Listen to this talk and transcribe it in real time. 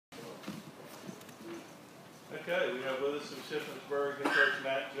Okay, we have with us from Shippensburg head coach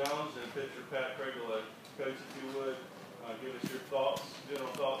Matt Jones and pitcher Pat Kregeloh. Coach, if you would give us your thoughts, general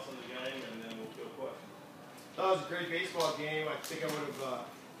thoughts on the game, and then we'll go questions. That was a great baseball game. I think I would have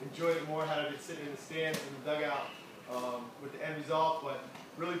enjoyed it more had I been sitting in the stands in the dugout with the end result. But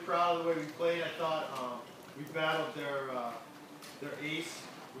really proud of the way we played. I thought we battled their ace.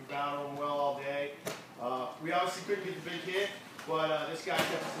 We battled them well all day. We obviously couldn't get the big hit, but this guy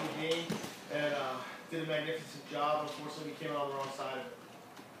kept us in the game and did a magnificent job. Unfortunately, we came out on the wrong side of it.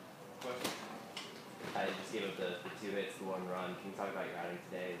 Question? I just gave up the 2 hits, the 1 run. Can you talk about your outing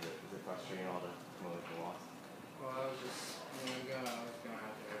today? Is it frustrating all to come away with the loss? Well, I was just, I was going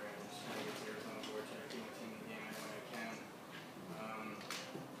out there and just trying to get to Arizona board, trying to keep my team in the game any way I can.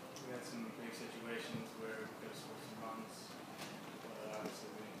 We had some big situations where we could have scored some runs, but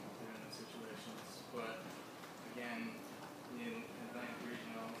obviously we didn't come through in those situations. But again, in Atlantic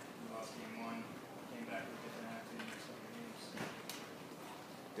Regional, we lost game 1, came back with a different attitude in the next 2 games.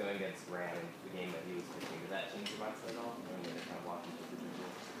 Going against Graham in the game that he was pitching, did that change your mindset at all? I mean, they're kind of walking to the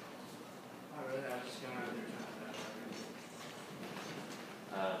individual. Not really, I was just going out there trying to bat.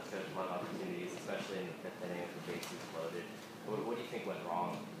 Coach, a lot of opportunities, especially in the 5th inning with the bases loaded. What do you think went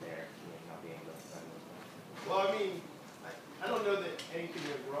wrong there, not being able to defend those guys? Well, I mean, I don't know that anything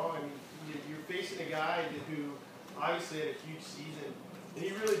went wrong. I mean, you're facing a guy who obviously had a huge season, and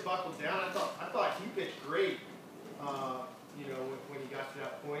he really buckled down. I thought he pitched great. When he got to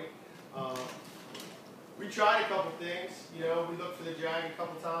that point. We tried a couple things. We looked for the jag a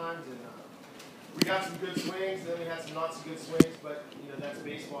couple times, and we got some good swings. Then we had some not so good swings, but that's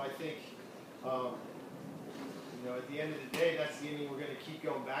baseball. I think at the end of the day, that's the inning we're going to keep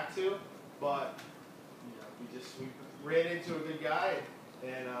going back to. But we ran into a good guy,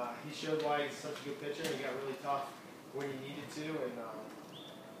 and he showed why he's such a good pitcher. And he got really tough when he needed to, and like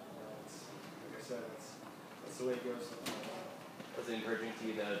I said, that's the way it goes. Was it encouraging to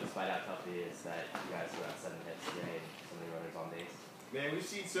you, though, despite how tough it is, that you guys got 7 hits today and so many runners on base? Man, we've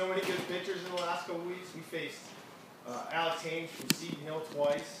seen so many good pitchers in the last couple weeks. We faced Alex Haynes from Seton Hill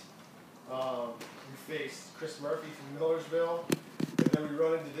twice. We faced Chris Murphy from Millersville, and then we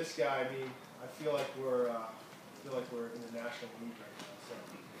run into this guy. I mean, I feel like we're in the National League right now. So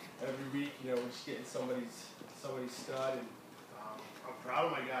every week, we're just getting somebody's stud, and I'm proud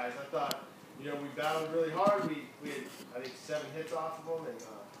of my guys. I thought. We battled really hard. We had, I think, 7 hits off of them, and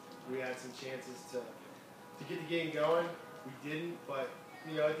we had some chances to get the game going. We didn't, but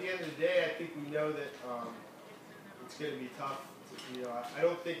at the end of the day, I think we know that it's going to be tough. I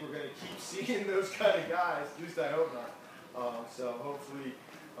don't think we're going to keep seeing those kind of guys. At least I hope not. So hopefully,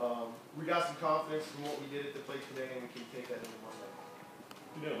 we got some confidence from what we did at the plate today, and we can take that into Monday.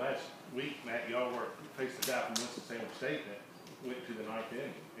 Last week, Matt, y'all were faced a guy from Winston-Salem State that went to the 9th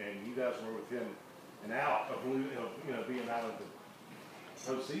inning, and you guys were within an out of being out of the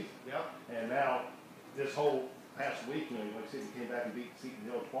postseason. Yep. And now this whole past week, like I said, you came back and beat Seton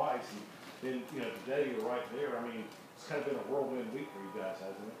Hill twice, and then today you're right there. I mean, it's kind of been a whirlwind week for you guys,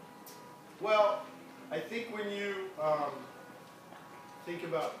 hasn't it? Well, I think when you think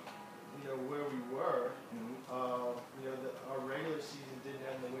about where we were, our regular season didn't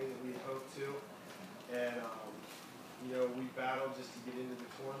end the way that we had hoped to, and we battled just to get into the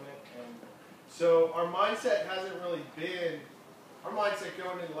tournament, and so our mindset hasn't really been. Our mindset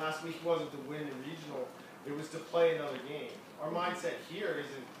going into last week wasn't to win the regional; it was to play another game. Our mindset here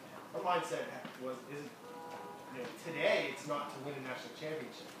isn't. Our mindset isn't. Today, it's not to win a national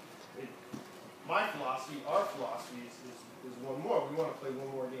championship. My philosophy, our philosophy, is one more. We want to play one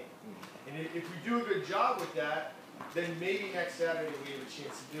more game, and if we do a good job with that, then maybe next Saturday we have a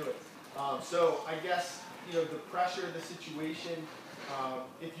chance to do it. So I guess. The pressure of the situation,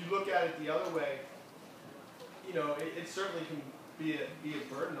 if you look at it the other way, it certainly can be a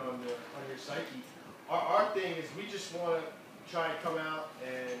burden on your psyche. Our thing is we just want to try and come out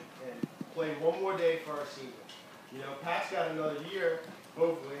and play one more day for our seniors. Pat's got another year,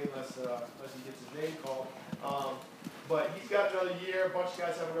 hopefully, unless he gets his name called. But he's got another year. A bunch of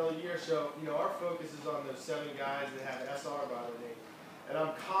guys have another year. So, our focus is on those 7 guys that have SR by their name. And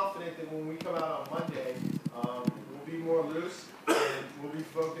I'm confident that when we come out on Monday, we'll be more loose and we'll be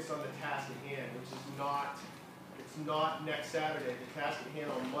focused on the task at hand, which is it's not next Saturday. The task at hand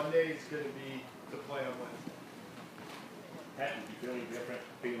on Monday is going to be to play on Wednesday. Pat, did you feel any different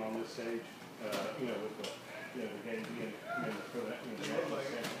being on this stage, with the game being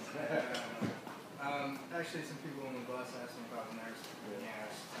Actually, some people in the bus asked me about the nerves.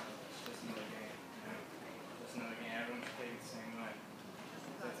 Yeah, it's just another game. Just another game. Everyone should take it the same way.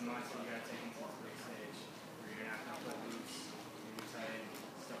 That's a mindset you got to take into this big stage, where you're not going to play loose, you're tight,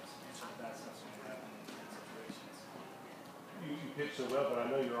 bad stuff's going to happen in that situation. pitch so well, but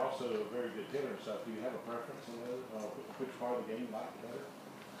I know you're also a very good hitter and stuff. Do you have a preference on those? Which part of the game you like better?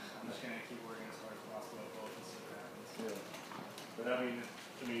 I'm just gonna keep working as hard as possible at both and see what happens. Yeah. But I mean,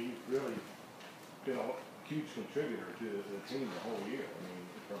 you've really been a huge contributor to the team the whole year. I mean,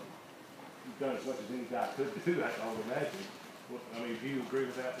 you've done as much as any guy could do, I would imagine. I mean, do you agree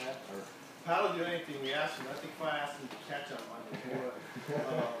with that, Matt? Or? Pat will do anything we ask him. I think if I asked him to catch up on it, he would.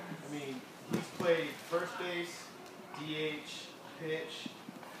 I mean, he's played first base, DH, pitch,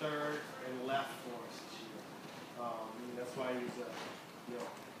 third, and left for us this year. I mean, that's why he was a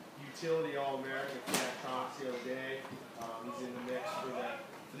utility All-American for that Comics the other day. He's in the mix for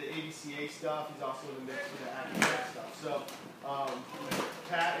the ABCA stuff. He's also in the mix for the academic stuff. So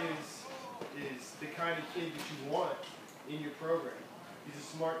Pat is the kind of kid that you want in your program. He's a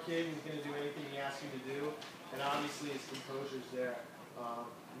smart kid. He's going to do anything you ask him to do, and obviously his composure's there.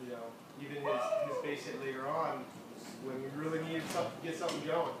 Even his base hit later on when we really needed to get something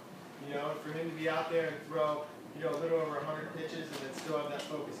going. For him to be out there and throw a little over 100 pitches and then still have that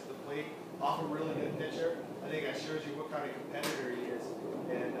focus at the plate off a really good pitcher, I think that shows you what kind of competitor he is.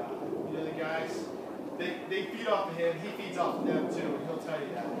 And the guys, they feed off of him. He feeds off of them too, and he'll tell you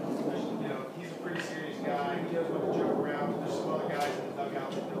that. He's a pretty serious guy. He knows when to joke around. There's some other guys in the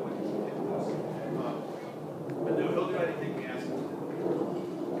dugout that know when to keep hitting those